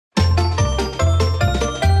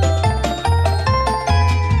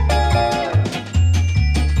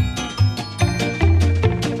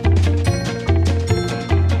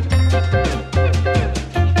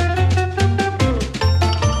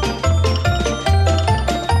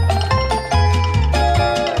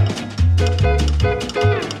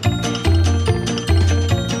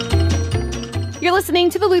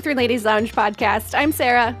listening to the Lutheran Ladies Lounge podcast. I'm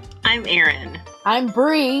Sarah. I'm Erin. I'm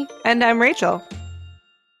Bree. And I'm Rachel.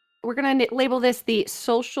 We're going to label this the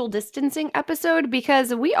social distancing episode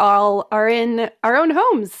because we all are in our own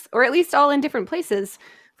homes, or at least all in different places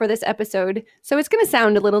for this episode. So it's going to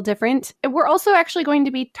sound a little different. We're also actually going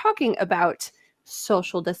to be talking about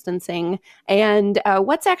social distancing and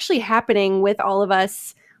what's actually happening with all of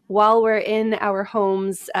us while we're in our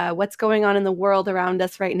homes, what's going on in the world around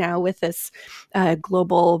us right now with this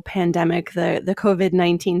global pandemic, the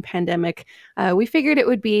COVID-19 pandemic. We figured it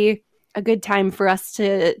would be a good time for us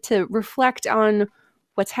to reflect on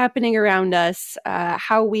what's happening around us,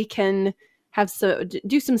 how we can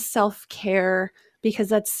do some self-care, because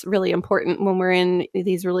that's really important when we're in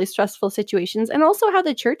these really stressful situations, and also how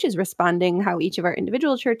the church is responding, how each of our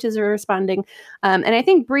individual churches are responding. And I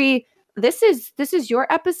think, Bree, this is your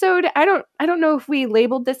episode. I don't know if we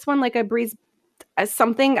labeled this one like a Bree's as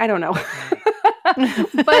something. I don't know.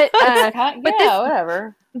 but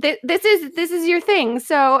whatever. This is your thing.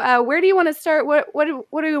 So where do you want to start? What do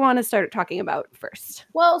we want to start talking about first?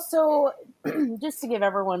 Well, so just to give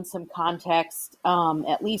everyone some context,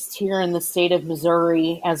 at least here in the state of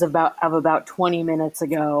Missouri, as of about 20 minutes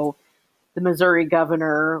ago, the Missouri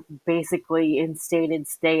governor basically instated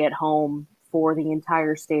stay at home for the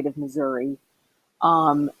entire state of Missouri.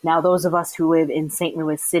 Now, those of us who live in St.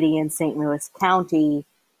 Louis City and St. Louis County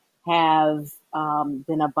have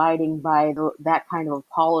been abiding by that kind of a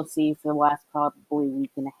policy for the last probably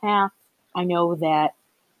week and a half. I know that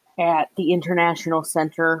at the International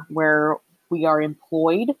Center where we are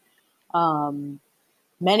employed,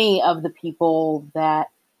 many of the people that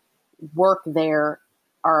work there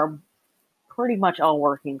are pretty much all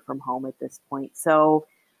working from home at this point. So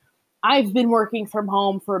I've been working from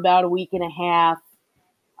home for about a week and a half.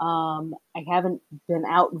 I haven't been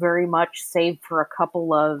out very much, save for a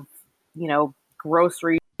couple of,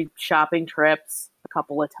 grocery shopping trips a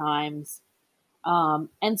couple of times.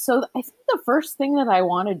 And so I think the first thing that I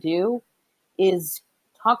want to do is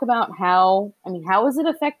talk about how is it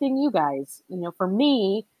affecting you guys? For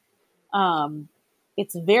me,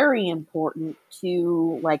 it's very important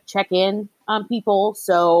to check in on people.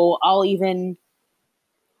 So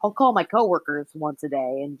I'll call my coworkers once a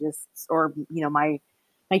day and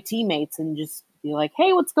my teammates and just be like,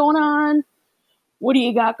 hey, what's going on? What do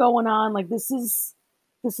you got going on? This is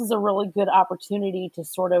a really good opportunity to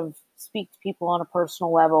sort of speak to people on a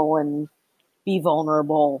personal level and be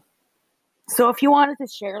vulnerable. So if you wanted to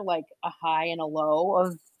share a high and a low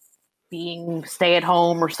of being stay at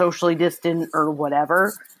home or socially distant or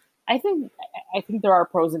whatever, I think there are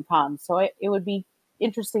pros and cons. So it would be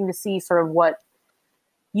interesting to see sort of what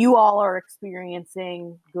you all are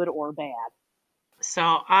experiencing, good or bad. So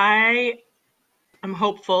I am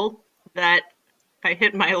hopeful that I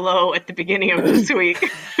hit my low at the beginning of this week.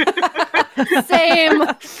 Same.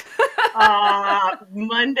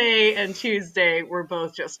 Monday and Tuesday were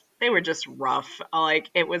just rough.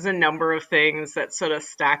 It was a number of things that sort of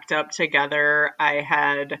stacked up together.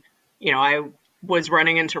 I was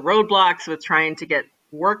running into roadblocks with trying to get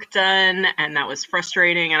work done, and that was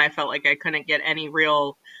frustrating, and I felt like I couldn't get any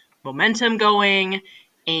real momentum going.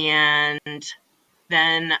 And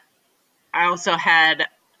then I also had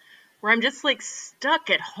where I'm just stuck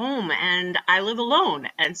at home, and I live alone,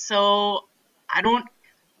 and so I don't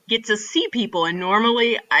get to see people. And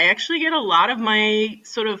normally I actually get a lot of my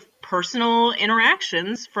sort of personal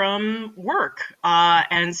interactions from work,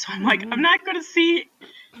 and so I'm I'm not going to see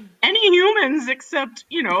any humans except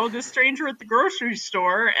the stranger at the grocery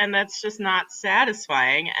store, and that's just not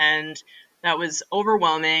satisfying. And that was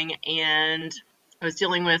overwhelming. And I was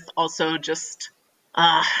dealing with also just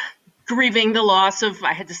grieving the loss of,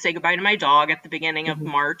 I had to say goodbye to my dog at the beginning of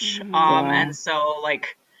March. And so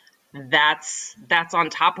that's on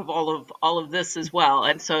top of all of this as well.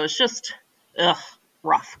 And so it's just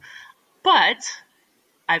rough. But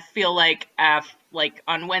I feel like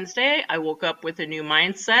on Wednesday, I woke up with a new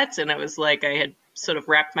mindset, and it was I had sort of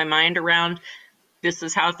wrapped my mind around, this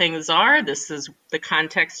is how things are. This is the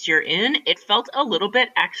context you're in. It felt a little bit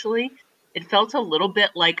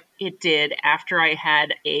like it did after I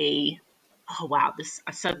had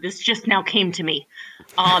this just now came to me.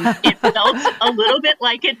 It felt a little bit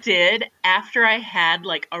like it did after I had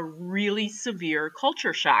a really severe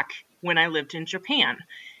culture shock when I lived in Japan.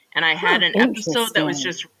 And I had an episode that was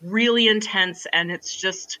just really intense, and it's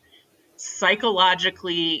just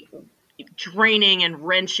psychologically draining and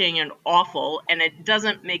wrenching and awful, and it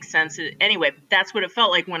doesn't make sense. Anyway, that's what it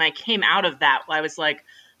felt like when I came out of that. I was like,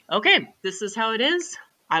 okay, this is how it is.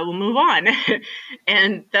 I will move on.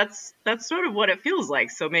 And that's sort of what it feels like.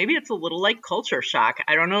 So maybe it's a little like culture shock.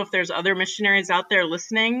 I don't know if there's other missionaries out there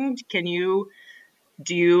listening.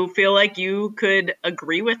 Do you feel like you could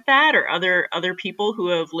agree with that, or other people who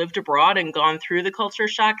have lived abroad and gone through the culture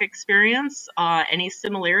shock experience? Any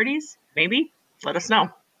similarities? Maybe let us know.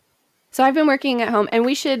 So I've been working at home, and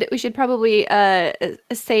we should probably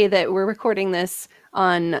say that we're recording this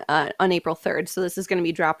on April 3rd. So this is going to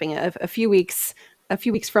be dropping a few weeks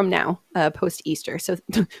from now, post Easter. So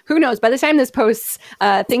who knows? By the time this posts,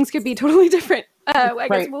 things could be totally different. I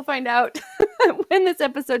guess we'll find out when this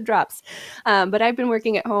episode drops. But I've been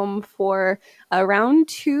working at home for around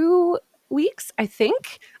 2 weeks, I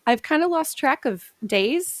think. I've kind of lost track of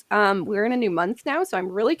days. We're in a new month now, so I'm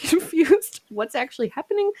really confused what's actually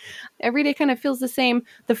happening. Every day kind of feels the same.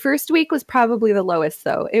 The first week was probably the lowest,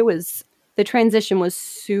 though. The transition was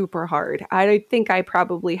super hard. I think I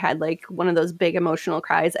probably had like one of those big emotional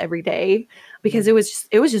cries every day because it was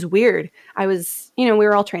just weird. I was, we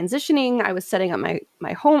were all transitioning. I was setting up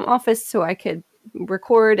my home office so I could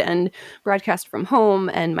record and broadcast from home,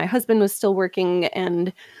 and my husband was still working,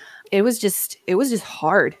 and it was just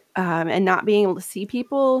hard. And not being able to see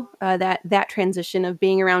people, that transition of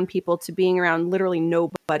being around people to being around literally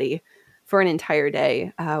nobody for an entire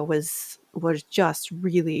day was just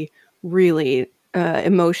really, really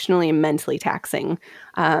emotionally and mentally taxing.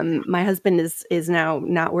 My husband is now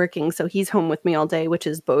not working, so he's home with me all day, which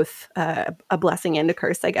is both a blessing and a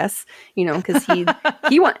curse, I guess. Because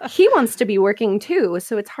he wants to be working too,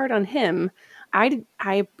 so it's hard on him. I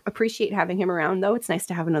appreciate having him around, though. It's nice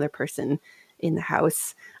to have another person in the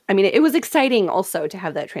house. I mean, it was exciting also to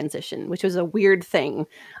have that transition, which was a weird thing.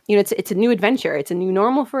 It's a new adventure. It's a new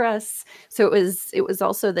normal for us. So it was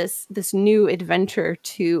also this new adventure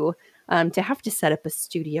to have to set up a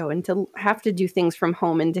studio and to have to do things from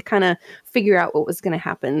home and to kind of figure out what was going to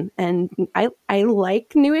happen. And I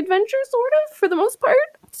like new adventures, sort of, for the most part.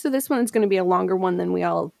 So this one is going to be a longer one than we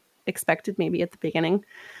all expected, maybe at the beginning.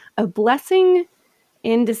 A blessing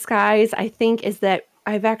in disguise, I think, is that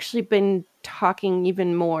I've actually been talking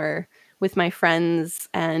even more with my friends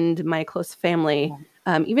and my close family.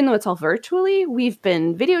 Even though it's all virtually, we've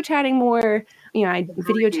been video chatting more. I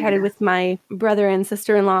video chatted with my brother and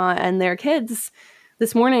sister-in-law and their kids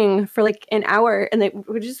this morning for like an hour, and they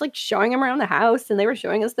were just like showing them around the house, and they were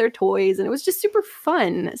showing us their toys, and it was just super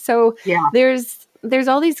fun. So yeah, there's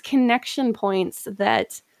all these connection points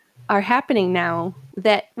that are happening now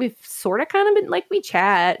that we've sort of kind of been like, we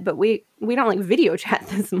chat, but we don't like video chat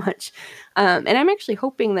this much. And I'm actually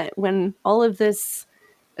hoping that when all of this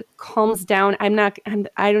calms down, I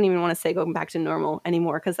don't even want to say going back to normal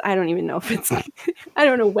anymore, because I don't even know if it's, I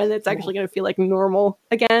don't know when it's actually going to feel like normal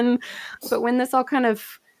again. But when this all kind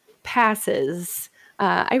of passes,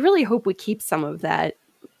 I really hope we keep some of that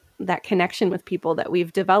connection with people that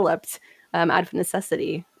we've developed out of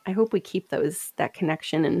necessity. I hope we keep that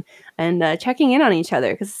connection and checking in on each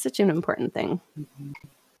other, because it's such an important thing.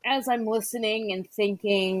 As I'm listening and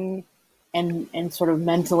thinking and sort of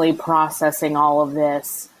mentally processing all of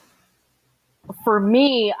this, for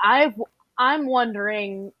me, I'm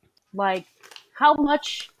wondering, like, how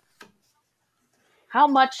much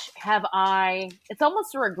have I, it's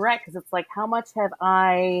almost a regret, because it's like, how much have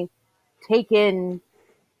I taken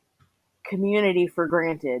community for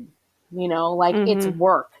granted? It's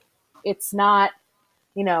work. It's not,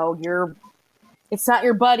 it's not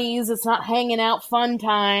your buddies. It's not hanging out fun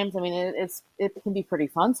times. I mean, it can be pretty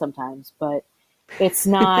fun sometimes, but it's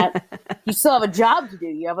not, you still have a job to do.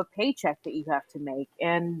 You have a paycheck that you have to make.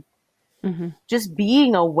 And just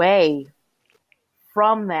being away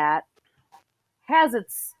from that has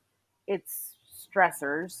its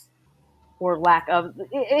stressors, or lack of,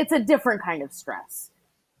 it's a different kind of stress.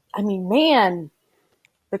 I mean, man,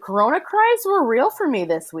 the Corona cries were real for me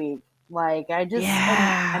this week. Like, I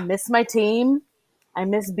miss my team. I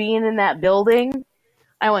miss being in that building.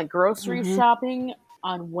 I went grocery shopping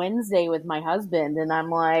on Wednesday with my husband, and I'm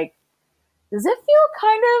like, does it feel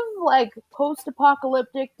kind of like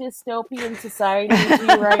post-apocalyptic dystopian society to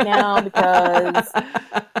you right now? Because,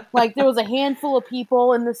 like, there was a handful of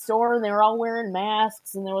people in the store, and they were all wearing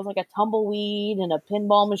masks, and there was like a tumbleweed and a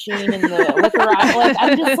pinball machine in the liquor aisle. Like,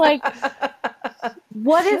 I'm just like,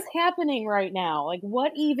 what is happening right now? Like,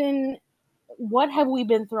 what have we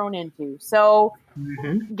been thrown into? So,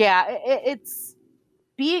 yeah, it's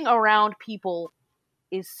being around people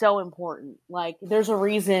is so important. Like, there's a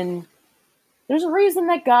reason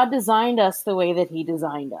that God designed us the way that he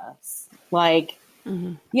designed us. Like,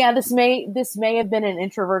 yeah, this may have been an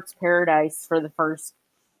introvert's paradise for the first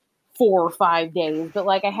 4 or 5 days, but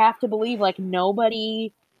like, I have to believe, like,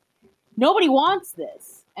 nobody nobody wants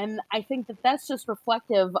this. And I think that that's just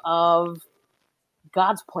reflective of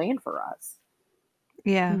God's plan for us.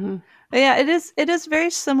 Yeah. Mm-hmm. Yeah, it is very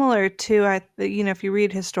similar to, if you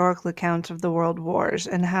read historical accounts of the world wars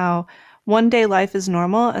and how one day life is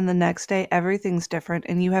normal and the next day everything's different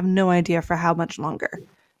and you have no idea for how much longer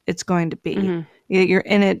it's going to be. Mm-hmm. You're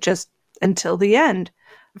in it just until the end.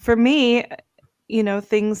 For me,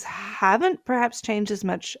 things haven't perhaps changed as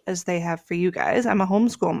much as they have for you guys. I'm a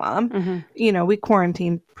homeschool mom. Mm-hmm. We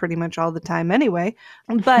quarantine pretty much all the time anyway.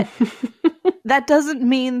 But that doesn't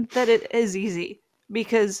mean that it is easy,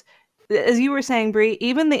 because as you were saying, Brie,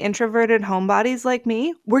 even the introverted homebodies like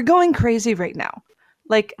me, we're going crazy right now.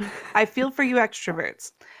 Like, I feel for you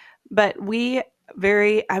extroverts, but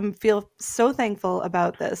I feel so thankful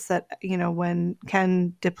about this that, when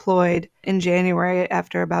Ken deployed in January,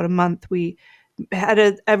 after about a month, we had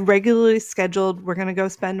a regularly scheduled, we're going to go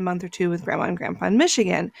spend a month or two with Grandma and Grandpa in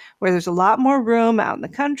Michigan, where there's a lot more room out in the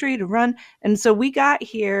country to run. And so we got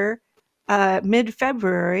here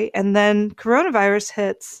mid-February, and then coronavirus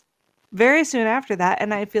hits very soon after that.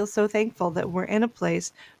 And I feel so thankful that we're in a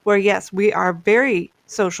place where, yes, we are very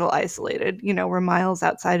social isolated. We're miles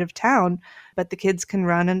outside of town, but the kids can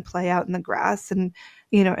run and play out in the grass and,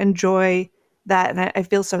 enjoy that. And I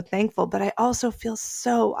feel so thankful, but I also feel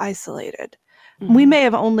so isolated. Mm-hmm. We may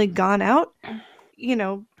have only gone out,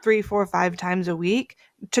 3, 4, 5 times a week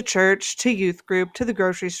to church, to youth group, to the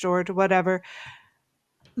grocery store, to whatever.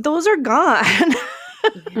 Those are gone.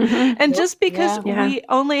 Mm-hmm. And just because we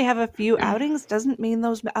only have a few outings doesn't mean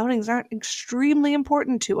those outings aren't extremely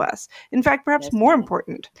important to us. In fact, perhaps more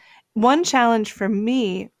important. One challenge for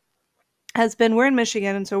me has been, we're in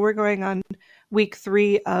Michigan, and so we're going on week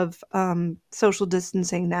 3 of social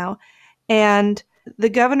distancing now. And the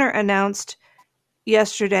governor announced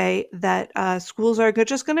yesterday that schools are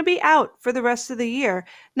just going to be out for the rest of the year.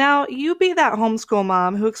 Now, you be that homeschool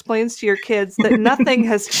mom who explains to your kids that nothing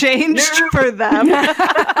has changed for them.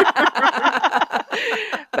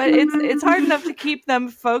 But it's hard enough to keep them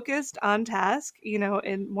focused on task,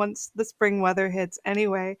 and once the spring weather hits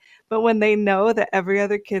anyway. But when they know that every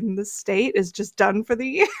other kid in the state is just done for the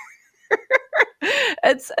year,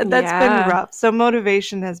 that's been rough. So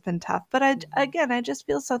motivation has been tough. But I just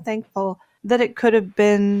feel so thankful that it could have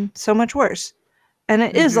been so much worse. And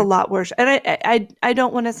it is a lot worse. And I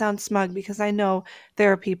don't want to sound smug, because I know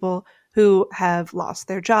there are people who have lost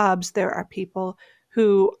their jobs. There are people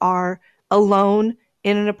who are alone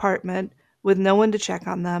in an apartment with no one to check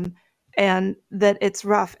on them, and that it's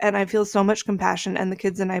rough. And I feel so much compassion, and the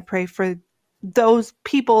kids and I pray for those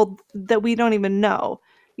people that we don't even know,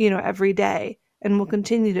 every day. And we'll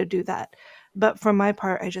continue to do that. But for my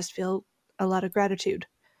part, I just feel a lot of gratitude.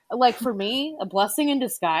 Like, for me, a blessing in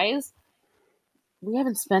disguise, we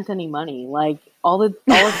haven't spent any money. Like, all the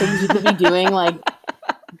things you could be doing, like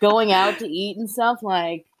going out to eat and stuff,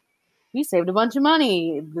 like, we saved a bunch of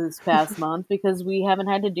money this past month because we haven't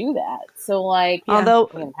had to do that. So, like, although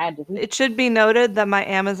it should be noted that my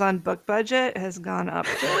Amazon book budget has gone up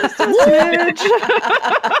just a smidge.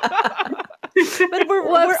 But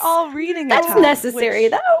we're all reading. That's necessary,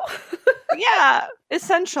 though. Yeah,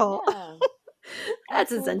 essential. Yeah.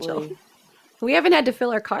 That's essential. We haven't had to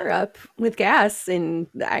fill our car up with gas in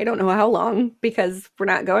I don't know how long, because we're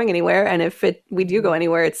not going anywhere. And if we do go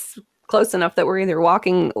anywhere, it's close enough that we're either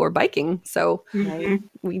walking or biking. So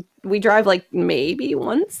we drive like maybe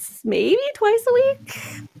once, maybe twice a week,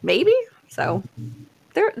 maybe. So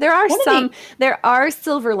there are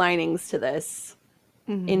silver linings to this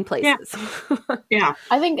in places. Yeah.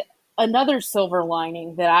 I think another silver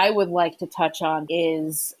lining that I would like to touch on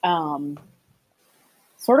is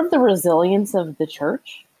sort of the resilience of the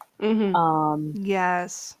church. Mm-hmm.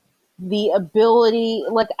 Yes. The ability,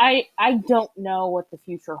 like, I don't know what the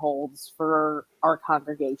future holds for our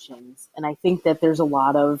congregations. And I think that there's a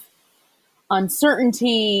lot of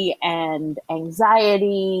uncertainty and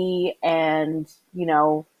anxiety, and,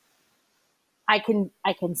 I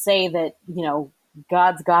can say that,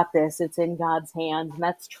 God's got this, it's in God's hands, and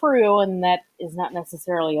that's true. And that is not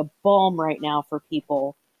necessarily a balm right now for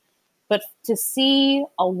people. But to see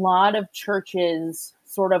a lot of churches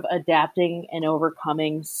sort of adapting and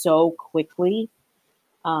overcoming so quickly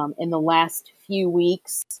in the last few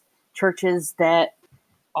weeks, churches that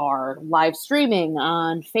are live streaming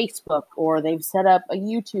on Facebook, or they've set up a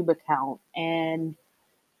YouTube account, and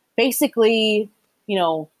basically,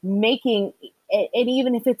 making it, and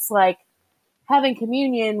even if it's like having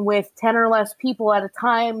communion with 10 or less people at a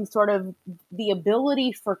time, sort of the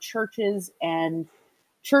ability for churches and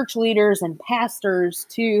church leaders and pastors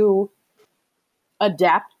to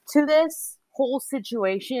adapt to this whole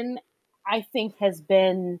situation, I think has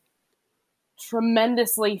been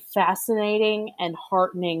tremendously fascinating and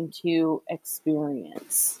heartening to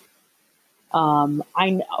experience.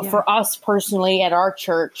 For us personally at our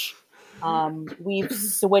church, we've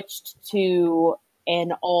switched to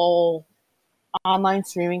an all online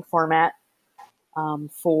streaming format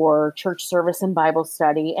for church service and Bible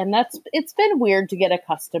study, and it's been weird to get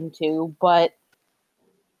accustomed to, but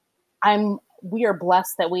we are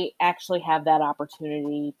blessed that we actually have that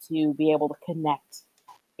opportunity to be able to connect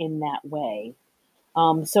in that way.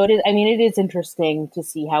 So it is interesting to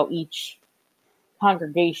see how each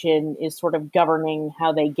congregation is sort of governing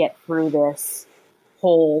how they get through this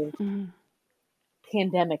whole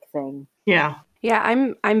pandemic thing. Yeah. Yeah,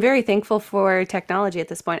 I'm very thankful for technology at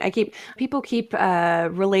this point. People keep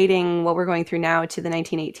relating what we're going through now to the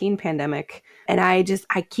 1918 pandemic, and I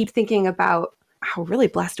keep thinking about how really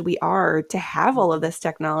blessed we are to have all of this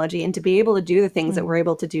technology and to be able to do the things that we're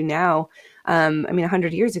able to do now.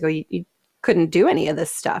 100 years ago, you couldn't do any of this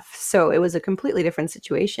stuff, so it was a completely different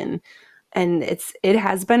situation. And it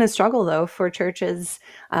has been a struggle though for churches,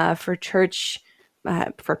 for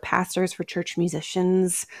pastors, for church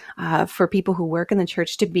musicians, for people who work in the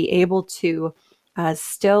church to be able to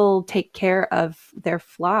still take care of their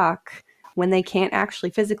flock when they can't actually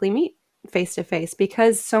physically meet face to face,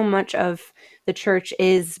 because so much of the church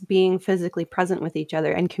is being physically present with each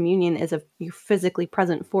other, and communion is you're physically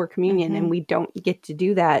present for communion, and we don't get to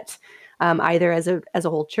do that either as a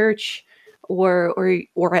whole church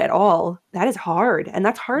or at all. That is hard, and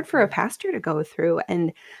that's hard for a pastor to go through.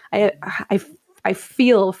 And I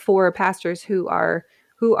feel for pastors who are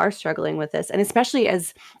struggling with this, and especially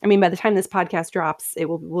by the time this podcast drops, it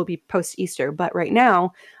will be post Easter. But right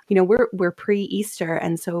now, we're pre Easter,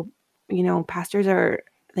 and so pastors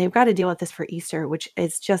they've got to deal with this for Easter, which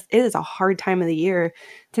is it is a hard time of the year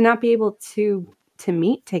to not be able to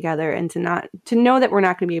meet together and to know that we're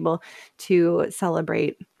not going to be able to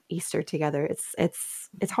celebrate Easter together.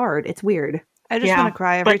 It's hard. It's weird. I just want to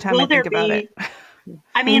cry every time I think about it.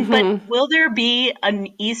 But will there be an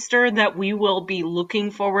Easter that we will be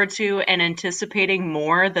looking forward to and anticipating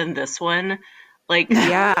more than this one?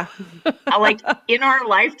 Yeah. In our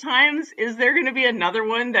lifetimes, is there going to be another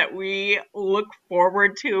one that we look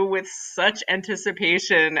forward to with such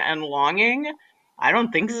anticipation and longing? I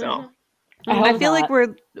don't think so. I feel like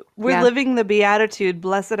we're living the beatitude.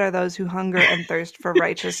 Blessed are those who hunger and thirst for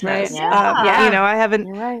righteousness. Right. I haven't.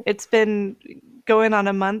 Right. It's been going on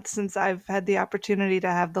a month since I've had the opportunity to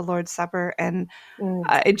have the Lord's Supper, and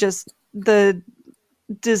the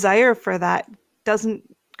desire for that doesn't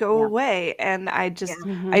go away. And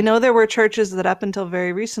I know there were churches that up until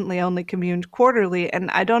very recently only communed quarterly, and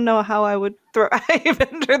I don't know how I would thrive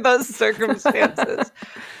under those circumstances.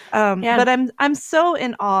 But I'm so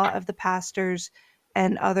in awe of the pastors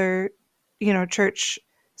and other, church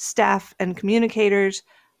staff and communicators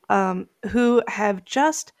who have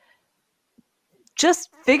just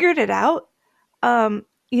figured it out.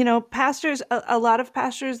 Pastors, a lot of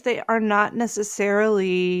pastors, they are not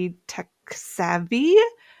necessarily tech savvy.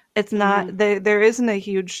 It's not, there isn't a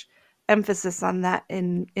huge emphasis on that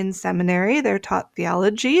in seminary. They're taught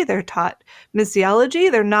theology, they're taught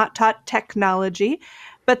missiology, they're not taught technology.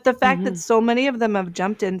 But the fact that so many of them have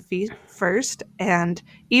jumped in feet first, and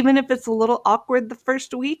even if it's a little awkward the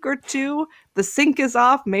first week or two, the sync is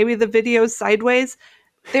off, maybe the video's sideways,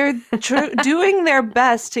 they're doing their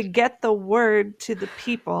best to get the word to the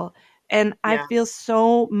people. And I feel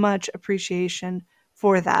so much appreciation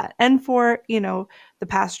for that. And for, the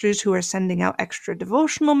pastors who are sending out extra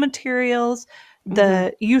devotional materials,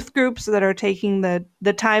 the youth groups that are taking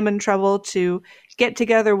the time and trouble to get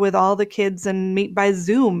together with all the kids and meet by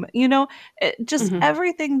Zoom,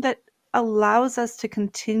 everything that allows us to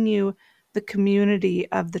continue the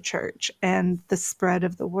community of the church and the spread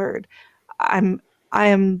of the word. I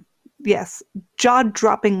am, yes,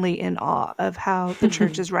 jaw-droppingly in awe of how the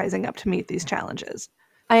church is rising up to meet these challenges.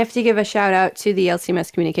 I have to give a shout out to the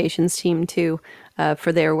LCMS communications team too,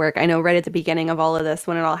 for their work. I know right at the beginning of all of this,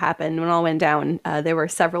 when it all happened, when it all went down, there were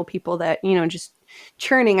several people that, just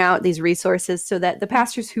churning out these resources so that the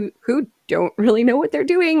pastors who don't really know what they're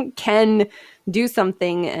doing can do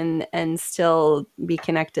something and still be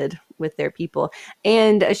connected with their people.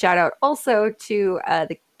 And a shout out also to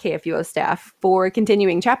the KFUO staff for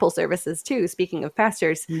continuing chapel services too. Speaking of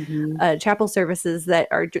pastors, chapel services that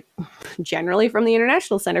are generally from the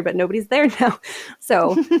International Center, but nobody's there now.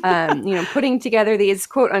 So, putting together these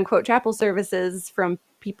quote unquote chapel services from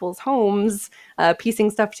people's homes, piecing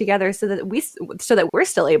stuff together so that we're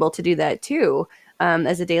still able to do that too,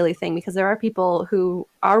 as a daily thing, because there are people who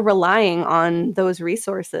are relying on those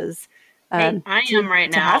resources Hey, I am right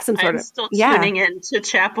to now. have some sort I'm of still tuning in to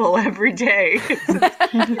chapel every day. It's a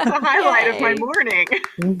highlight of my Yay.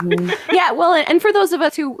 morning. Yeah, well, and for those of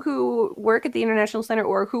us who work at the International Center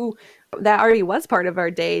or who that already was part of our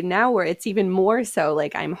day, now where it's even more so,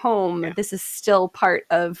 like I'm home, Yeah. this is still part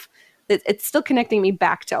of it's still connecting me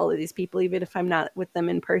back to all of these people, even if I'm not with them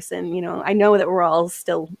in person. You know, I know that we're all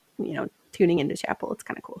still, you know, tuning into chapel. It's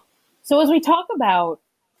kind of cool. So as we talk about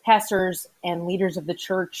pastors and leaders of the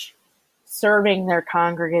church serving their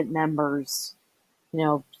congregant members, you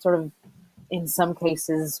know, sort of in some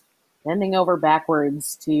cases bending over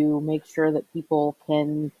backwards to make sure that people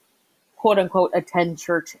can, quote unquote, attend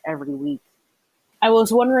church every week. I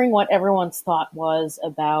was wondering what everyone's thought was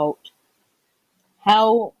about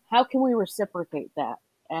how can we reciprocate that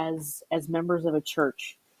as members of a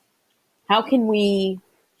church? How can we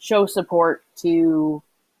show support to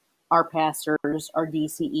our pastors, our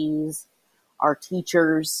DCEs, our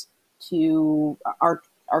teachers, to our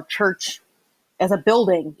church as a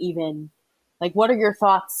building, even? Like, what are your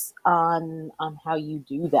thoughts on how you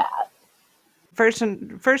do that? First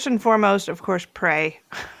and foremost, of course, pray.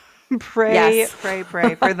 Yes. pray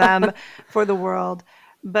for them, for the world.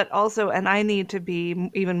 But also, and I need to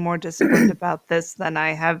be even more disciplined about this than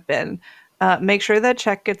I have been. Make sure that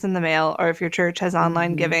check gets in the mail, or if your church has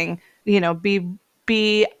online giving, you know,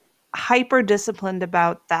 be hyper disciplined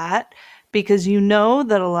about that, because you know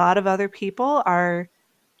that a lot of other people are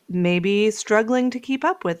maybe struggling to keep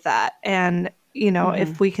up with that. And, you know,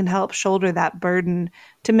 if we can help shoulder that burden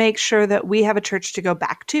to make sure that we have a church to go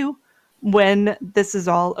back to when this is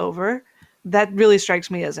all over, that really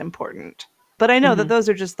strikes me as important. But I know that those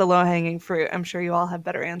are just the low-hanging fruit. I'm sure you all have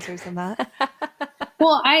better answers than that.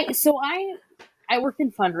 Well, I work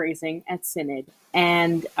in fundraising at Synod,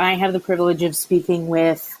 and I have the privilege of speaking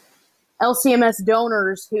with LCMS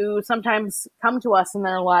donors who sometimes come to us and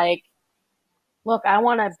they're like, look, I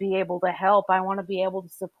want to be able to help. I want to be able to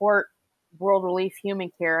support World Relief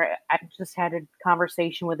Human Care. I just had a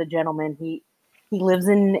conversation with a gentleman. He lives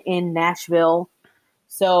in Nashville.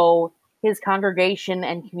 So his congregation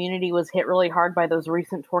and community was hit really hard by those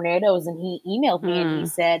recent tornadoes. And he emailed me and he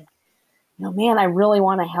said, no, man, I really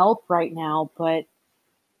want to help right now. But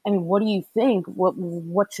I mean, what do you think?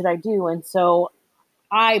 What should I do? And so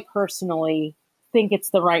I personally think it's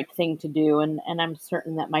the right thing to do. And I'm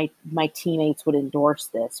certain that my teammates would endorse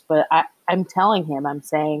this. But I'm telling him, I'm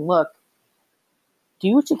saying, look,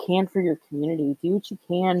 do what you can for your community. Do what you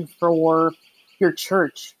can for your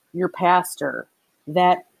church, your pastor.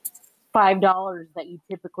 That $5 that you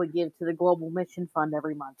typically give to the Global Mission Fund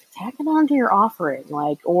every month, tack it onto your offering,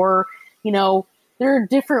 or you know, there are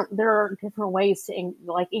different ways to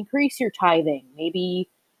increase your tithing. Maybe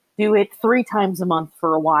do it 3 times a month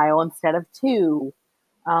for a while instead of 2.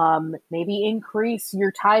 Maybe increase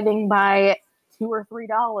your tithing by $2 or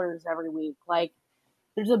 $3 every week. Like,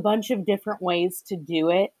 there's a bunch of different ways to do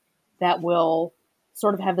it that will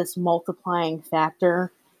sort of have this multiplying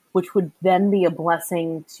factor, which would then be a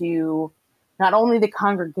blessing to not only the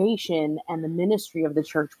congregation and the ministry of the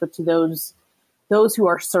church, but to those who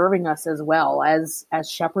are serving us as well as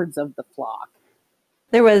shepherds of the flock.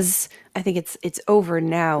 There was, I think it's over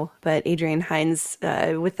now, but Adrienne Hines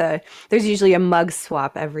there's usually a mug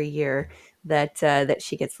swap every year that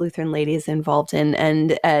she gets Lutheran ladies involved in,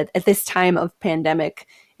 and at this time of pandemic,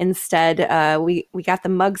 instead we got the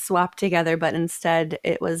mug swap together, but instead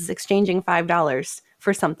it was exchanging $5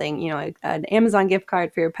 for something, you know, an Amazon gift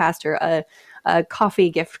card for your pastor, a coffee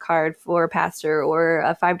gift card for a pastor, or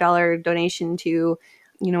a $5 donation to,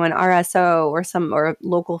 you know, an RSO or a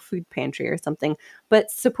local food pantry or something. But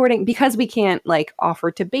supporting, because we can't like offer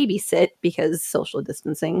to babysit because social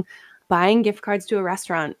distancing, buying gift cards to a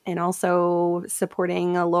restaurant and also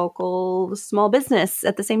supporting a local small business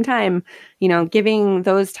at the same time, you know, giving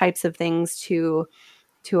those types of things to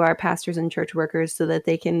our pastors and church workers so that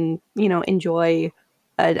they can, you know, enjoy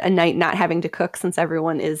a night not having to cook, since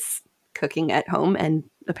everyone is cooking at home and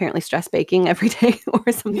apparently stress baking every day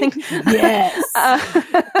or something. Yes.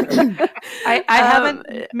 I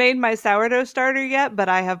haven't made my sourdough starter yet, but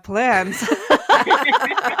I have plans.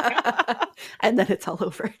 And then it's all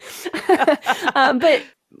over. But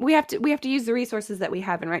we have to use the resources that we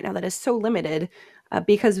have, and right now that is so limited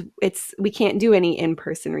because we can't do any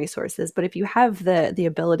in-person resources. But if you have the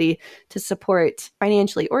ability to support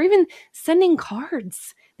financially, or even sending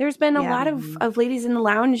cards, there's been a lot of ladies in the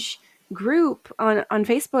lounge group on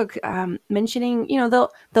Facebook mentioning, you know,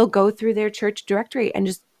 they'll go through their church directory and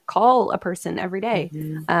just call a person every day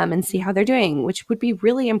and see how they're doing, which would be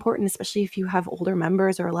really important, especially if you have older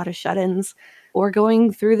members or a lot of shut-ins, or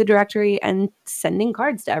going through the directory and sending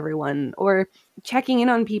cards to everyone, or checking in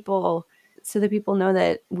on people so that people know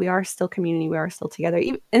that we are still community, we are still together,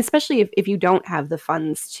 especially if you don't have the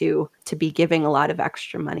funds to be giving a lot of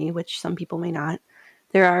extra money, which some people may not.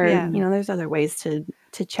 There are, there's other ways to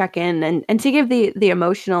check in and to give the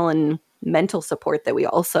emotional and mental support that we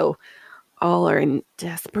also all are in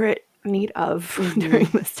desperate need of during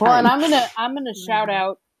this time. Well, and I'm gonna shout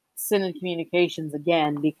out Synod Communications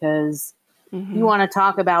again, because you want to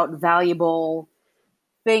talk about valuable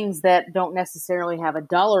things that don't necessarily have a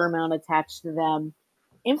dollar amount attached to them.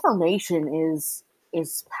 Information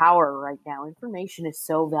is power right now. Information is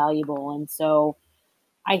so valuable, and so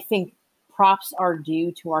I think props are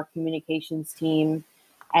due to our communications team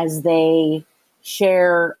as they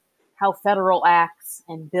share how federal acts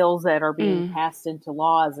and bills that are being passed into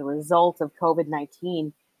law as a result of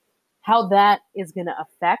COVID-19, how that is going to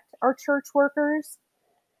affect our church workers.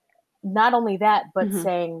 Not only that, but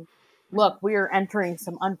saying, look, we are entering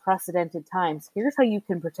some unprecedented times. Here's how you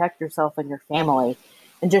can protect yourself and your family.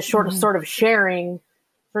 And just sort of sharing,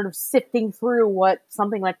 sort of sifting through what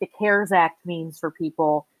something like the CARES Act means for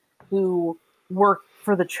people who work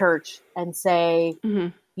for the church, and say,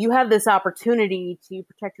 you have this opportunity to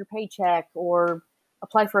protect your paycheck or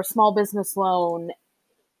apply for a small business loan,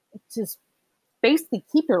 just basically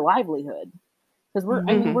keep your livelihood. Because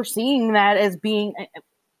we're seeing that as being,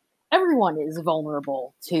 everyone is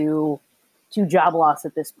vulnerable to job loss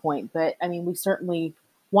at this point. But I mean, we certainly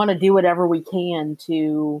want to do whatever we can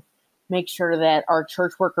to make sure that our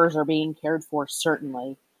church workers are being cared for,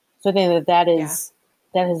 certainly. So I think that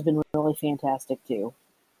has been really fantastic too.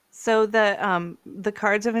 So the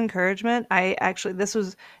cards of encouragement, this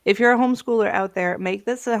was, if you're a homeschooler out there, make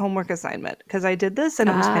this a homework assignment, because I did this and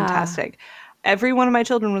it was fantastic. Every one of my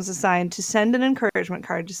children was assigned to send an encouragement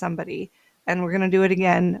card to somebody, and we're going to do it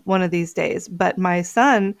again one of these days. But my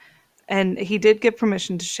son, and he did give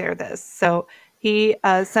permission to share this, so he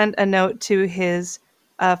sent a note to his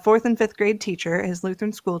 4th and 5th grade teacher, his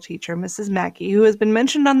Lutheran school teacher, Mrs. Mackey, who has been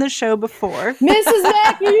mentioned on this show before. Mrs.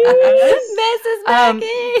 Mackey! Mrs.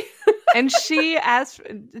 Mackey! And she asked,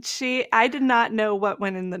 I did not know what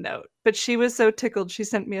went in the note, but she was so tickled, she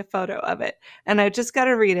sent me a photo of it. And I just got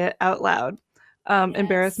to read it out loud,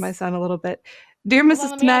 embarrass my son a little bit. Dear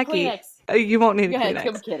Mrs. Mackey, you won't need a Kleenex.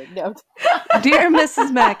 I'm kidding. No. Dear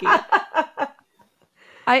Mrs. Mackey,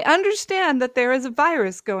 I understand that there is a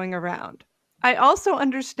virus going around. I also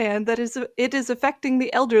understand that it is affecting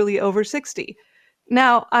the elderly over 60.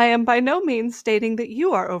 Now, I am by no means stating that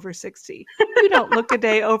you are over 60. You don't look a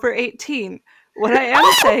day over 18. What I am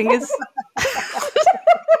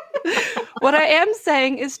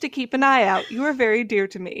saying is to keep an eye out. You are very dear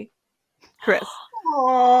to me. Chris.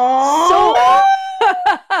 Aww.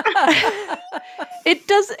 It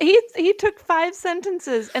does. He took 5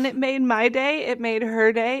 sentences, and it made my day. It made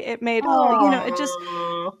her day. It made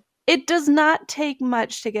It does not take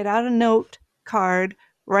much to get out a note card,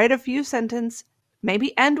 write a few sentences,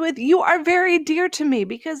 maybe end with, you are very dear to me,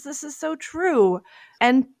 because this is so true,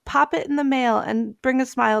 and pop it in the mail and bring a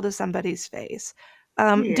smile to somebody's face.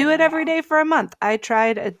 Do it every day for a month. I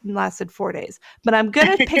tried, it lasted 4 days, but I'm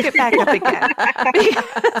going to pick it back up again,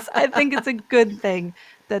 because I think it's a good thing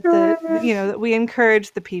that that we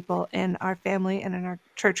encourage the people in our family and in our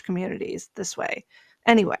church communities this way.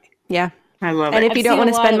 Anyway. Yeah. I love it. And if you don't want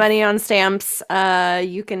to spend money on stamps,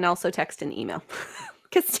 you can also text and email,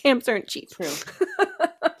 because stamps aren't cheap. True.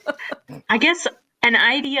 I guess an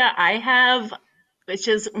idea I have, which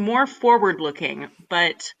is more forward looking,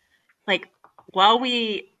 but like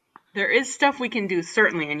there is stuff we can do,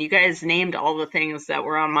 certainly. And you guys named all the things that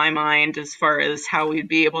were on my mind as far as how we'd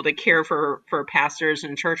be able to care for pastors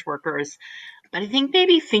and church workers. But I think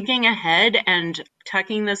maybe thinking ahead and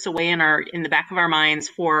tucking this away in the back of our minds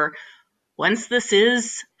for once this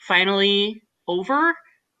is finally over,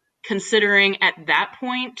 considering at that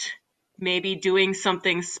point, maybe doing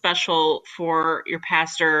something special for your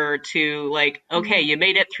pastor to, like, okay, you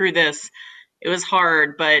made it through this. It was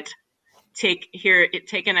hard, but take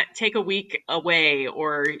a week away,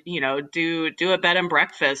 or, do a bed and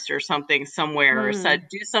breakfast or something somewhere, or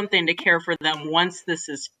do something to care for them once this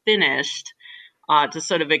is finished, to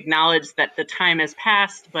sort of acknowledge that the time has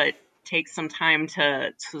passed, but take some time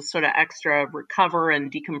to sort of extra recover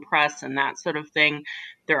and decompress and that sort of thing.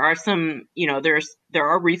 There are some, there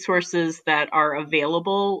are resources that are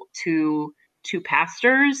available to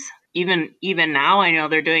pastors. Even now, I know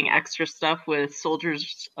they're doing extra stuff with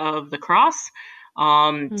Soldiers of the Cross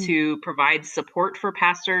to provide support for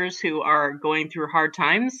pastors who are going through hard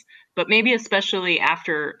times. But maybe especially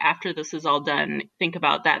after this is all done, think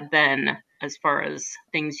about that then, as far as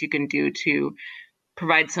things you can do to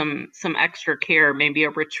provide some extra care, maybe a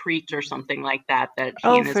retreat or something like that he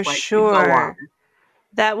Oh, and his for wife could go on. sure.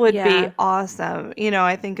 That would be Yeah. awesome.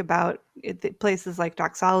 I think about places like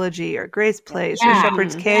Doxology or Grace Place or Yeah,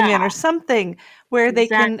 Shepherd's Canyon yeah, or something where they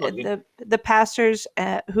can exactly. the pastors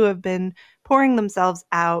who have been pouring themselves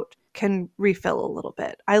out can refill a little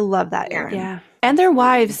bit. I love that, Yeah. Erin. Yeah. And their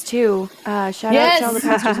wives too. Shout out to all the Yes.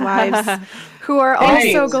 pastors' wives who are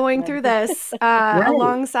Right. also going through this Right.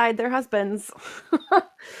 alongside their husbands.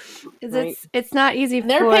 'Cause Right. it's not easy And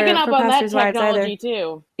they're for picking up on that pastors' wives either. technology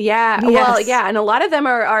too. Yeah, well, Yes. yeah, and a lot of them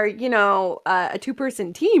are a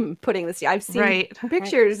 2-person team putting this. I've seen Right.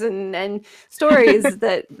 pictures and stories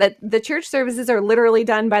that the church services are literally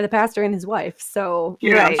done by the pastor and his wife. So,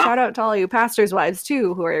 Yeah. shout out to all you pastors' wives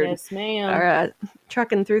too who are Yes, ma'am.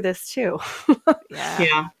 trucking through this too. Yeah.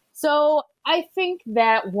 Yeah. So I think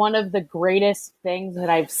that one of the greatest things that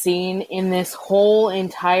I've seen in this whole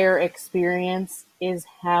entire experience is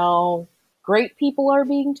how great people are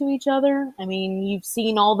being to each other. I mean, you've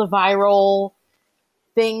seen all the viral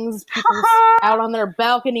things, people out on their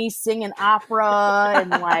balconies singing opera and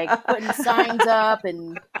like putting signs up,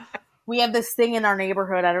 and we have this thing in our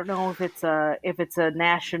neighborhood. I don't know if it's a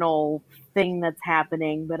national thing that's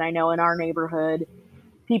happening, but I know in our neighborhood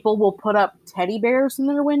people will put up teddy bears in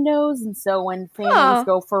their windows, and so when families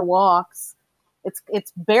go for walks,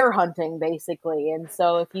 it's bear hunting basically. And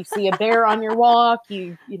so if you see a bear on your walk,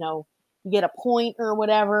 you get a point or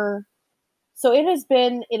whatever. So it has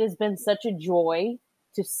been such a joy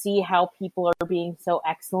to see how people are being so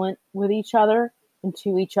excellent with each other and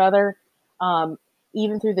to each other.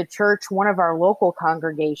 Even through the church, one of our local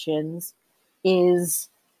congregations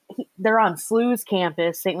they're on SLU's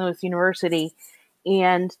campus, St. Louis University,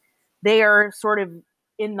 and they are sort of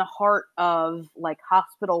in the heart of like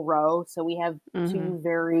Hospital Row. So we have two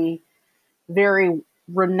very, very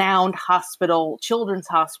renowned children's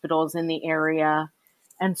hospitals in the area.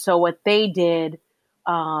 And so what they did,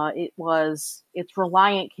 it's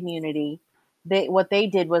Reliant Community. What they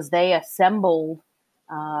did was they assembled,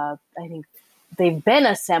 I think they've been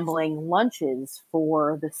assembling lunches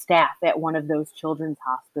for the staff at one of those children's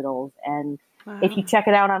hospitals. And if you check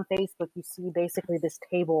it out on Facebook, you see basically this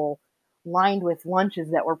table lined with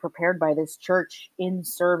lunches that were prepared by this church in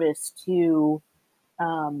service to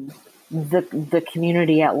the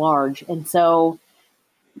community at large. And so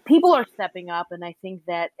people are stepping up. And I think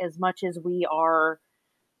that as much as we are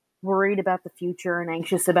worried about the future and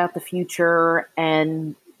anxious about the future,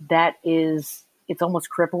 and it's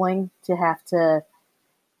almost crippling to have to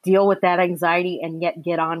deal with that anxiety and yet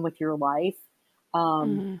get on with your life.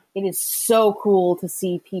 It is so cool to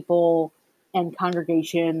see people and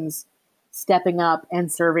congregations stepping up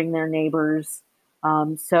and serving their neighbors.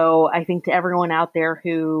 So I think to everyone out there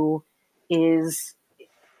who is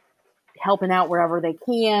helping out wherever they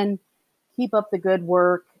can, keep up the good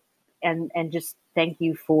work, and just thank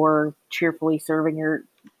you for cheerfully serving your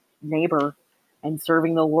neighbor and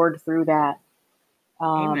serving the Lord through that.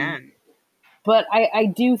 Amen. But I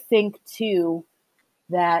do think too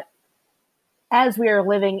that as we are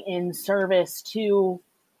living in service to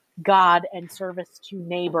God and service to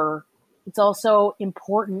neighbor, it's also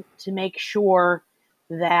important to make sure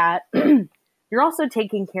that you're also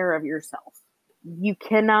taking care of yourself. You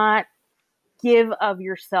cannot give of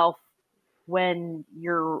yourself when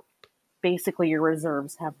your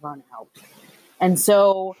reserves have run out. And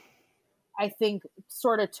so I think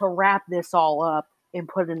sort of to wrap this all up and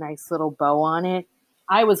put a nice little bow on it,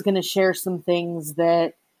 I was going to share some things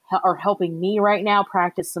that are helping me right now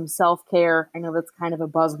practice some self-care. I know that's kind of a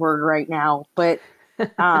buzzword right now, but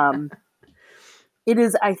it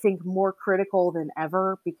is, I think, more critical than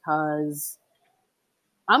ever because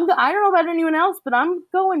I don't know about anyone else, but I'm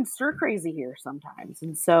going stir crazy here sometimes.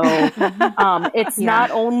 And so it's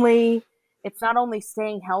not only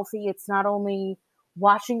staying healthy, it's not only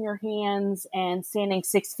washing your hands and standing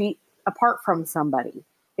 6 feet apart from somebody,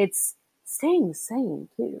 it's staying sane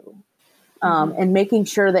too. And making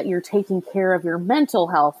sure that you're taking care of your mental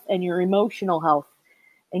health and your emotional health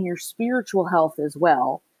and your spiritual health as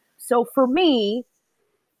well. So for me,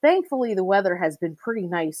 thankfully, the weather has been pretty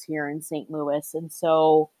nice here in St. Louis. And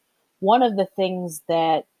so one of the things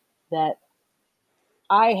that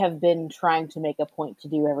I have been trying to make a point to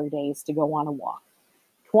do every day is to go on a walk.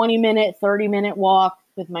 20-minute, 30-minute walk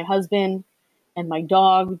with my husband and my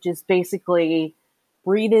dog, just basically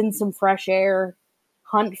breathe in some fresh air,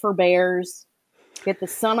 hunt for bears, get the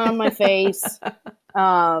sun on my face.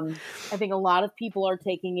 I think a lot of people are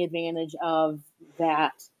taking advantage of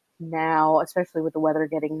that now, especially with the weather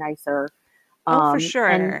getting nicer. Oh, for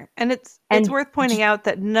sure. And it's worth pointing out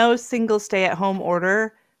that no single stay-at-home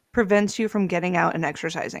order prevents you from getting out and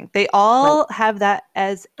exercising. They all have that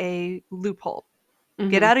as a loophole.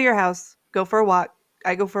 Get out of your house, go for a walk.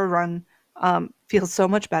 I go for a run. Feels so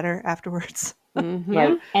much better afterwards.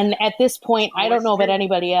 Right. And at this point, I don't know about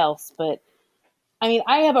anybody else, but I mean,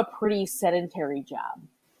 I have a pretty sedentary job.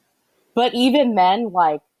 But even then,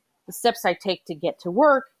 like the steps I take to get to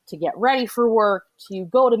work, to get ready for work, to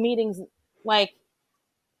go to meetings, like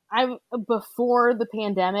before the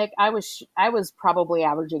pandemic, I was probably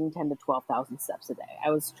averaging 10 to 12,000 steps a day. I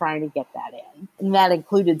was trying to get that in. And that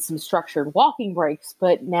included some structured walking breaks.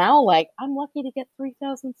 But now, like, I'm lucky to get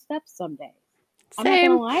 3,000 steps some days. I'm not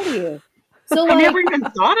going to lie to you. So, I never even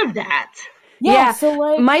thought of that. Yeah. So,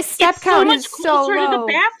 like, my step count is so closer low. to the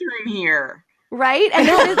bathroom here. Right? And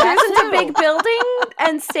there isn't a big building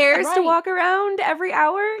and stairs to walk around every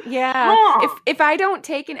hour. Yeah. Huh. If I don't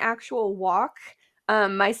take an actual walk,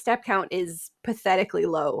 my step count is pathetically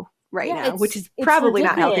low now, which is probably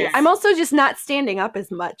not healthy. I'm also just not standing up as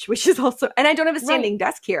much, which is also, and I don't have a standing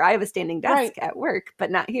desk here. I have a standing desk at work, but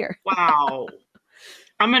not here. Wow.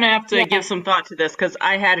 I'm going to have to give some thought to this because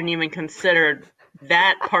I hadn't even considered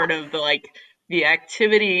that part of the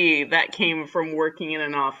activity that came from working in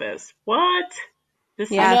an office. What?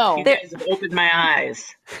 You guys have opened my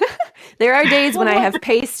eyes. There are days when I have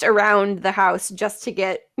paced around the house just to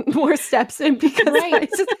get more steps in because I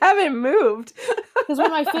just haven't moved. Because when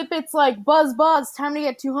my Fitbit's like, buzz, time to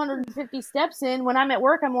get 250 steps in, when I'm at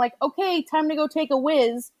work, I'm like, okay, time to go take a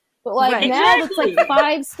whiz. But now it's like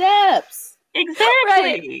 5 steps.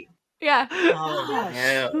 Exactly. Yeah. Oh,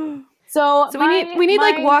 no. So we need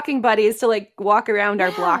like walking buddies to like walk around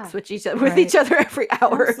our blocks with each other every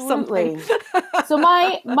hour or something. So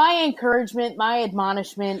my encouragement, my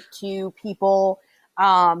admonishment to people,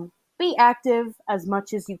 be active as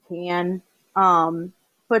much as you can.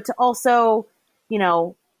 But to also,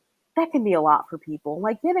 that can be a lot for people.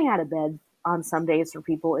 Like getting out of bed on some days for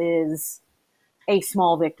people is a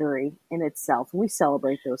small victory in itself. We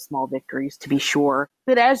celebrate those small victories to be sure.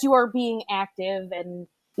 But as you are being active and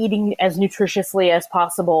eating as nutritiously as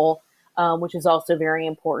possible, which is also very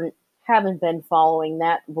important. Haven't been following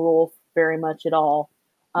that rule very much at all.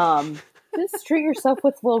 Just treat yourself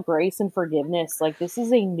with a little grace and forgiveness. Like this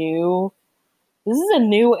is a new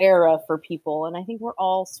era for people. And I think we're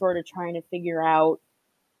all sort of trying to figure out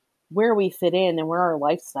where we fit in and where our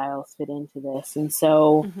lifestyles fit into this. And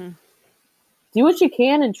so do what you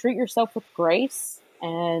can and treat yourself with grace.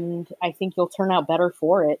 And I think you'll turn out better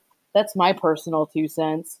for it. That's my personal 2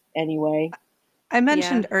 cents anyway. I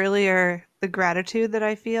mentioned earlier the gratitude that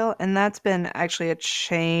I feel, and that's been actually a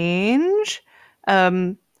change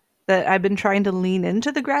that I've been trying to lean into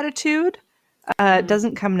the gratitude. It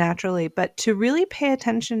doesn't come naturally, but to really pay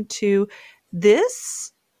attention to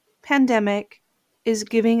this pandemic is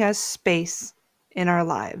giving us space in our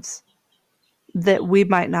lives that we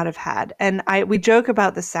might not have had. And we joke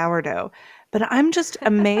about the sourdough, but I'm just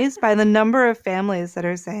amazed by the number of families that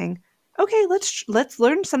are saying, okay, let's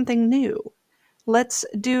learn something new. Let's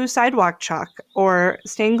do sidewalk chalk or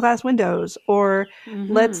stained glass windows, or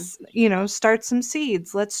let's, start some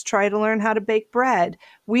seeds. Let's try to learn how to bake bread.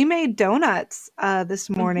 We made donuts this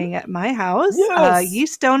morning at my house.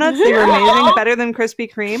 Yeast donuts. They were amazing, better than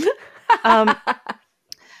Krispy Kreme.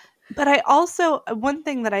 But I also, one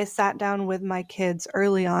thing that I sat down with my kids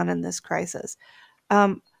early on in this crisis,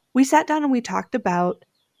 we sat down and we talked about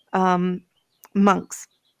monks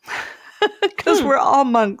because we're all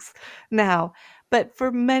monks now. But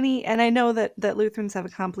for many, and I know that Lutherans have a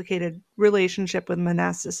complicated relationship with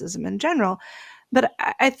monasticism in general, but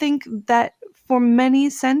I think that for many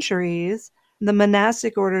centuries, the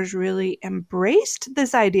monastic orders really embraced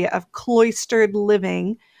this idea of cloistered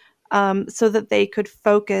living so that they could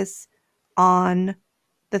focus on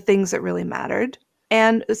the things that really mattered.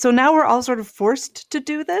 And so now we're all sort of forced to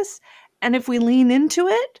do this. And if we lean into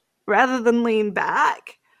it rather than lean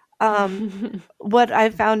back, what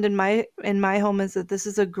I've found in my home is that this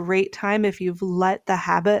is a great time if you've let the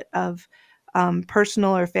habit of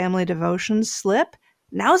personal or family devotion slip.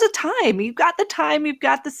 Now's a time. You've got the time. You've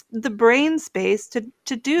got the brain space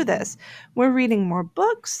to do this. We're reading more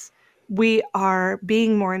books. We are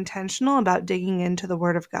being more intentional about digging into the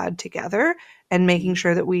Word of God together and making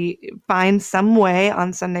sure that we find some way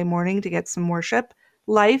on Sunday morning to get some worship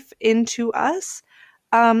life into us.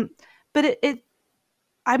 But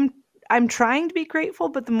I'm trying to be grateful,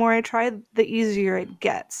 but the more I try, the easier it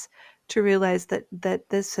gets to realize that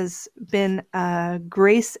this has been a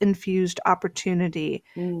grace-infused opportunity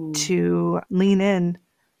to lean in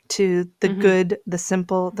to the good, the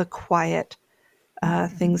simple, the quiet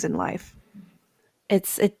things in life.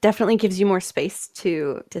 It definitely gives you more space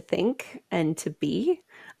to think and to be.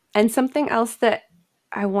 And something else that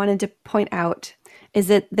I wanted to point out is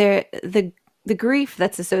that the grief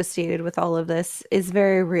that's associated with all of this is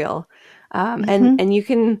very real. And you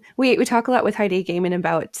can we talk a lot with Heidi Gaiman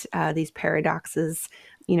about these paradoxes,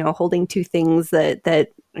 holding two things that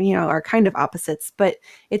are kind of opposites, but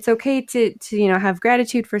it's okay to have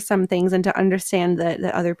gratitude for some things and to understand that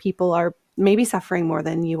other people are maybe suffering more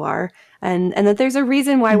than you are, and that there's a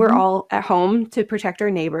reason why we're all at home to protect our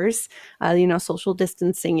neighbors. Social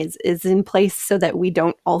distancing is in place so that we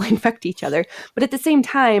don't all infect each other. But at the same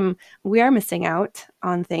time, we are missing out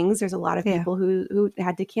on things. There's a lot of people who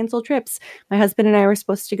had to cancel trips. My husband and I were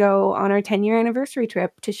supposed to go on our 10-year anniversary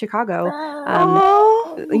trip to Chicago,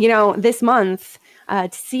 this month. To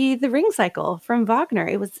see the Ring Cycle from Wagner.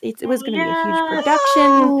 It was going to be a huge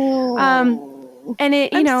production. And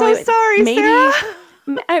I'm so sorry, maybe, Sarah.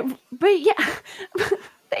 but yeah,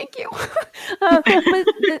 thank you. But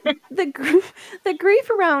the grief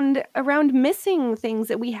around missing things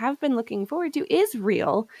that we have been looking forward to is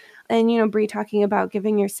real. And Bree talking about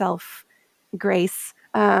giving yourself grace,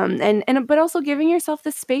 but also giving yourself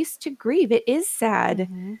the space to grieve. It is sad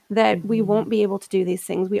that we won't be able to do these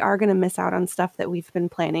things. We are going to miss out on stuff that we've been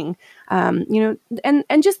planning. And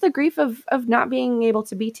just the grief of not being able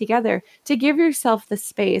to be together, to give yourself the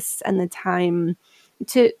space and the time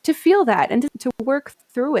to feel that and to work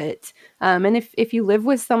through it. And if you live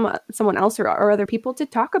with someone else or other people, to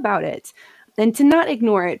talk about it and to not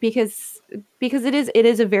ignore it, because it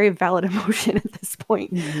is a very valid emotion at this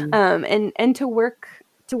point. And to work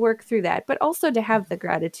through that, but also to have the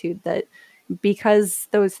gratitude that because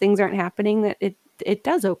those things aren't happening, that it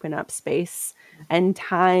does open up space and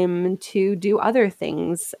time to do other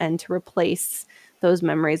things and to replace those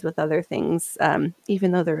memories with other things.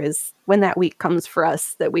 Even though there is, when that week comes for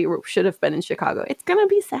us that we should have been in Chicago, it's going to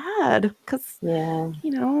be sad because,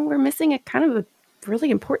 we're missing a kind of a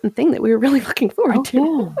really important thing that we were really looking forward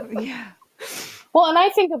to. Yeah. Well, and I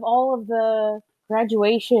think of all of the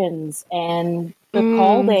graduations and the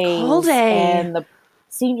call days and the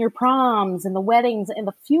senior proms and the weddings and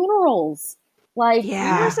the funerals. Like,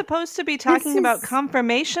 we were supposed to be talking about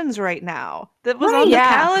confirmations right now. That was on the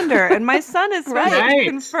calendar, and my son is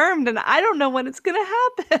confirmed, and I don't know when it's going to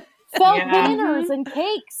happen. Felt banners and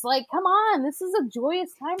cakes. Like, come on, this is a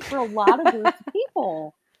joyous time for a lot of groups of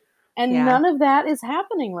people, and none of that is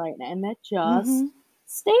happening right now, and that just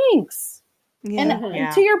stinks.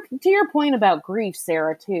 And to your point about grief,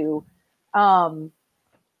 Sarah, too, something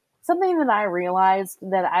that I realized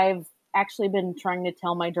that I've actually been trying to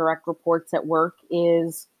tell my direct reports at work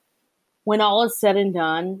is when all is said and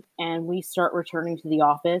done and we start returning to the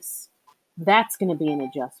office, that's going to be an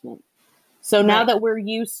adjustment. So now that we're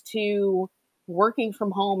used to working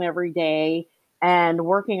from home every day and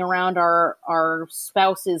working around our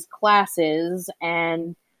spouses' classes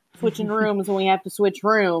and switching rooms when we have to switch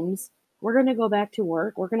rooms, we're going to go back to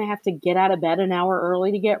work. We're going to have to get out of bed an hour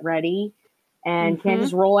early to get ready and can't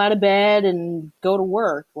just roll out of bed and go to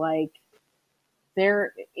work. Like,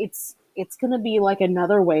 it's going to be like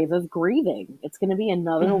another wave of grieving. It's going to be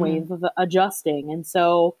another wave of adjusting. And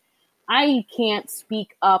so I can't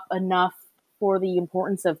speak up enough for the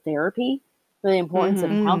importance of therapy, for the importance of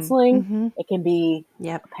counseling. It can be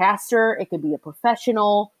a pastor. It could be a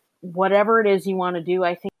professional. Whatever it is you want to do,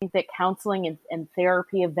 I think that counseling and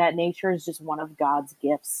therapy of that nature is just one of God's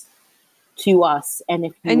gifts to us. And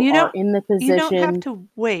if you are in the position, you don't have to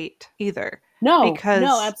wait either. No,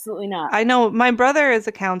 absolutely not. I know my brother is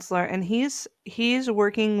a counselor, and he's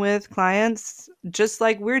working with clients just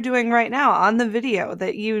like we're doing right now on the video.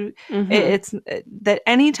 That it's that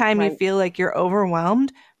anytime you feel like you're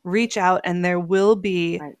overwhelmed, reach out, and there will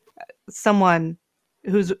be someone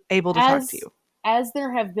who's able to talk to you. As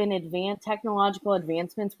there have been technological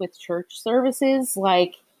advancements with church services,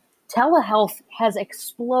 like telehealth has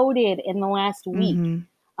exploded in the last week.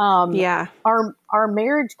 Our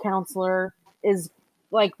marriage counselor is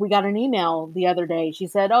like, we got an email the other day. She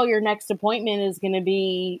said, "Oh, your next appointment is going to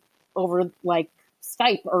be over like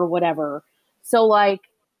Skype or whatever." So like,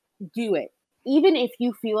 do it. Even if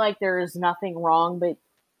you feel like there is nothing wrong, but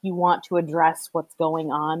you want to address what's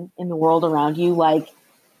going on in the world around you, like,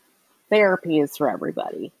 therapy is for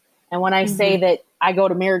everybody. And when I say that I go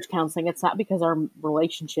to marriage counseling, it's not because our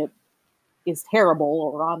relationship is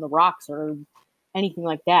terrible or on the rocks or anything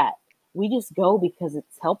like that. We just go because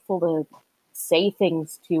it's helpful to say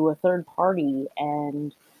things to a third party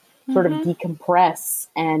and sort of decompress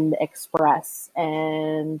and express,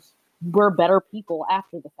 and we're better people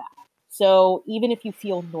after the fact. So even if you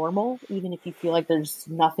feel normal, even if you feel like there's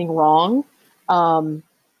nothing wrong,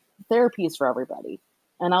 therapy is for everybody.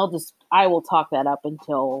 and I will talk that up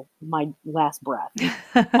until my last breath. So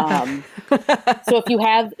if you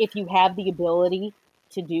have the ability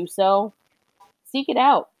to do so, seek it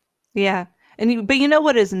out. Yeah. But you know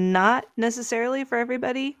what is not necessarily for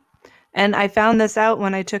everybody? And I found this out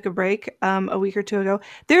when I took a break a week or two ago.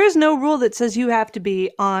 There is no rule that says you have to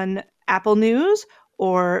be on Apple News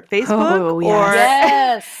or Facebook or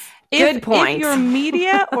yes. Good point. If your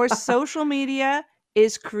media or social media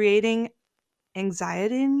is creating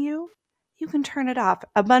anxiety in you, you can turn it off.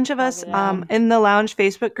 A bunch of us in the Lounge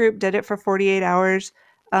Facebook group did it for 48 hours.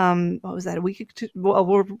 What was that? A week? Well,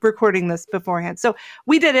 we're recording this beforehand. So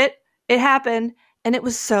we did it. It happened. And it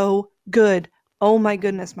was so good. Oh my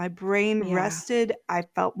goodness. My brain rested. I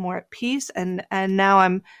felt more at peace. And now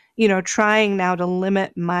I'm, trying now to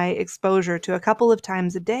limit my exposure to a couple of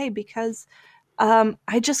times a day because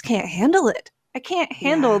I just can't handle it. I can't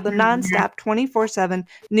handle the nonstop 24/7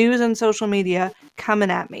 news and social media coming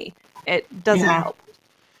at me. It doesn't help.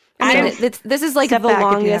 I mean, this is like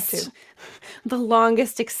the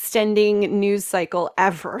longest extending news cycle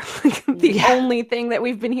ever. The only thing that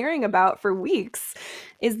we've been hearing about for weeks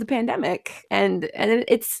is the pandemic, and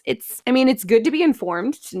it's I mean, it's good to be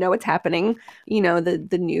informed, to know what's happening,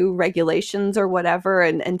 the new regulations or whatever,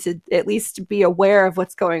 and to at least be aware of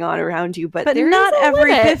what's going on around you, but not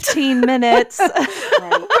every 15 minutes.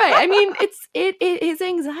 Right. I mean, it is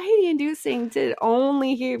anxiety inducing to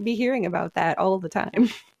only be hearing about that all the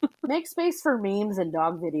time. Make space for memes and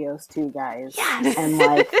dog videos too, guys. Yes. And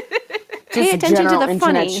pay attention to the internet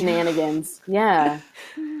funny shenanigans. Yeah.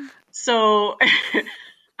 So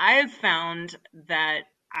I have found that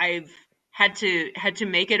I've had to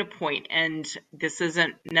make it a point, and this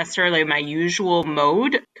isn't necessarily my usual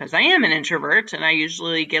mode because I am an introvert and I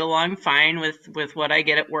usually get along fine with what I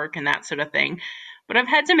get at work and that sort of thing. But I've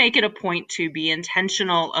had to make it a point to be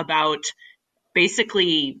intentional about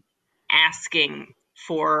basically asking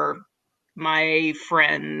for my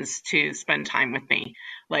friends to spend time with me.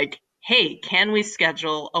 Like, hey, can we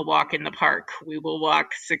schedule a walk in the park? We will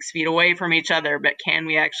walk 6 feet away from each other, but can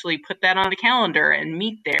we actually put that on the calendar and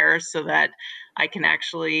meet there so that I can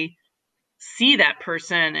actually see that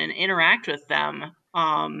person and interact with them?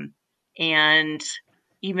 And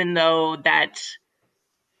even though that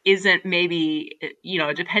isn't maybe,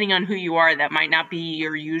 depending on who you are, that might not be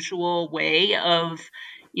your usual way of,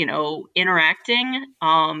 interacting.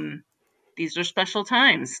 These are special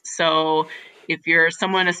times. So if you're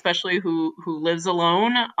someone especially who lives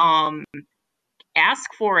alone,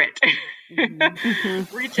 ask for it.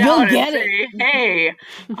 Mm-hmm. Reach out and say, hey,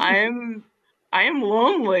 I am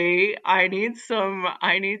lonely. I need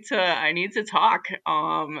to talk.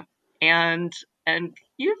 And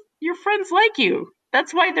your friends like you.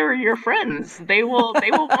 That's why they're your friends. They will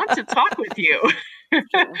want to talk with you.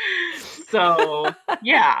 So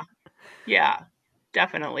yeah,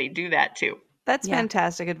 definitely do that too. That's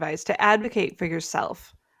fantastic advice, to advocate for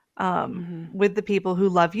yourself with the people who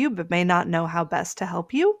love you but may not know how best to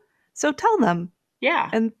help you. So tell them. Yeah.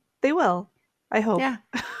 And they will, I hope. Yeah.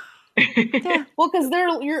 Well, because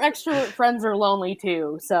your extrovert friends are lonely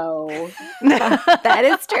too, so that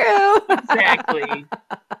is true. Exactly.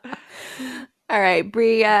 All right,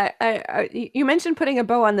 Bree, you mentioned putting a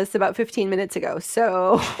bow on this about 15 minutes ago,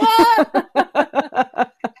 so...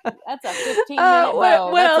 That's a 15-minute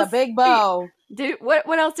bow. That's a big bow.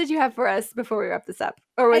 What else did you have for us before we wrap this up?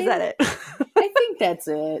 Or was that it? I think that's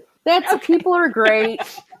it. People are great.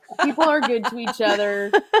 People are good to each other.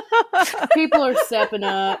 People are stepping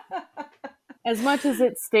up. As much as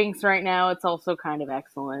it stinks right now, it's also kind of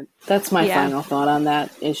excellent. That's my final thought on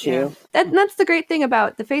that issue. Yeah. That's the great thing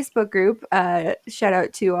about the Facebook group. Shout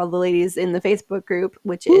out to all the ladies in the Facebook group,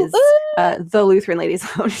 which is the Lutheran Ladies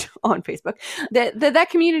Lounge on Facebook.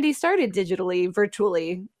 That community started digitally,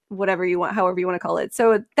 virtually, however you want to call it.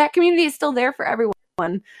 So that community is still there for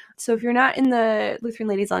everyone. So if you're not in the Lutheran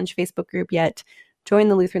Ladies Lounge Facebook group yet, join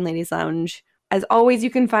the Lutheran Ladies Lounge. As always, you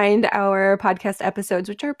can find our podcast episodes,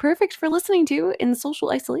 which are perfect for listening to in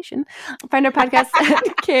social isolation. Find our podcast at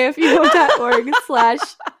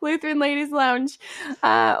kfuo.org/Lutheran Ladies Lounge,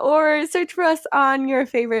 or search for us on your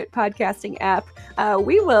favorite podcasting app.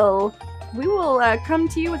 We will come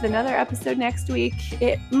to you with another episode next week.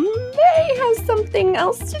 It may have something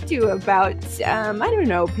else to do about, I don't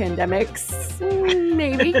know, pandemics.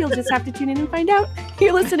 Maybe. You'll just have to tune in and find out.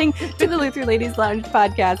 You're listening to the Lutheran Ladies Lounge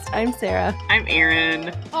podcast. I'm Sarah. I'm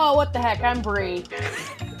Erin. Oh, what the heck? I'm Bree.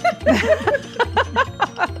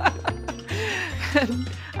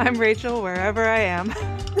 I'm Rachel, wherever I am.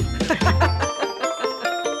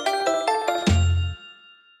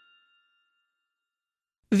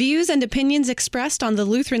 views and opinions expressed on the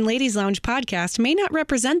Lutheran Ladies Lounge podcast may not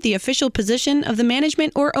represent the official position of the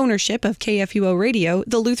management or ownership of KFUO Radio,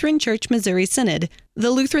 the Lutheran Church Missouri Synod. The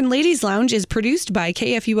Lutheran Ladies Lounge is produced by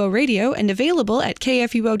KFUO Radio and available at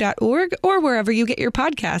kfuo.org or wherever you get your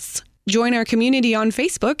podcasts. Join our community on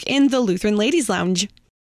Facebook in the Lutheran Ladies Lounge.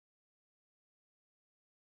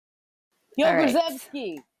 Yo, All right.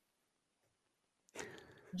 Grzebski.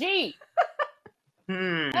 G.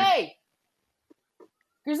 Hey.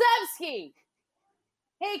 Grzebski.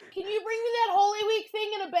 Hey, can you bring me that Holy Week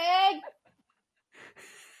thing in a bag?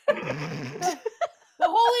 The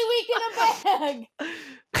Holy Week in a bag.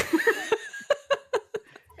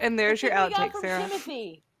 And there's your We got outtake, from Sarah.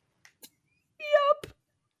 Timothy. Yep.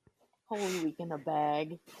 Holy Week in a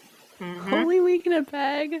bag. Holy Week in a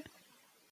bag.